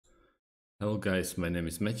Hello guys, my name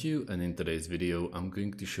is Matthew, and in today's video I'm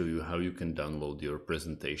going to show you how you can download your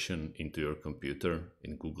presentation into your computer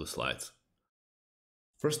in Google Slides.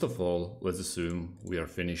 First of all, let's assume we are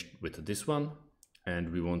finished with this one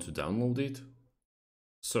and we want to download it.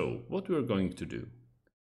 So what we are going to do,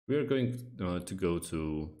 we are going to go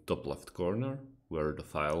to top left corner where the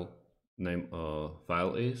file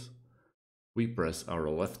is. We press our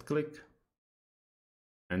left click,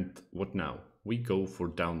 and what now? We go for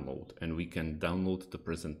download, and we can download the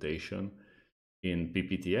presentation in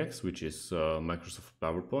PPTX, which is Microsoft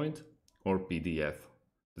PowerPoint, or PDF.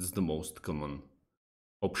 This is the most common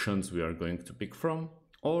options we are going to pick from.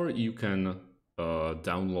 Or you can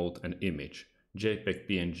download an image, JPEG,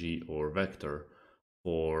 PNG, or vector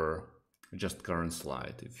for just current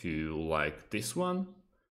slide. If you like this one,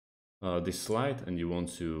 this slide, and you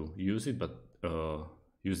want to use it, but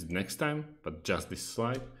use it next time, but just this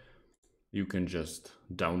slide, you can just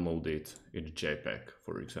download it in JPEG,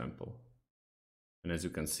 for example. And as you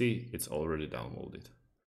can see, it's already downloaded.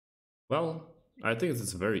 Well, I think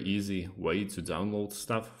it's a very easy way to download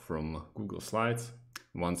stuff from Google Slides.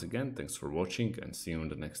 Once again, thanks for watching and see you in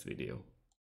the next video.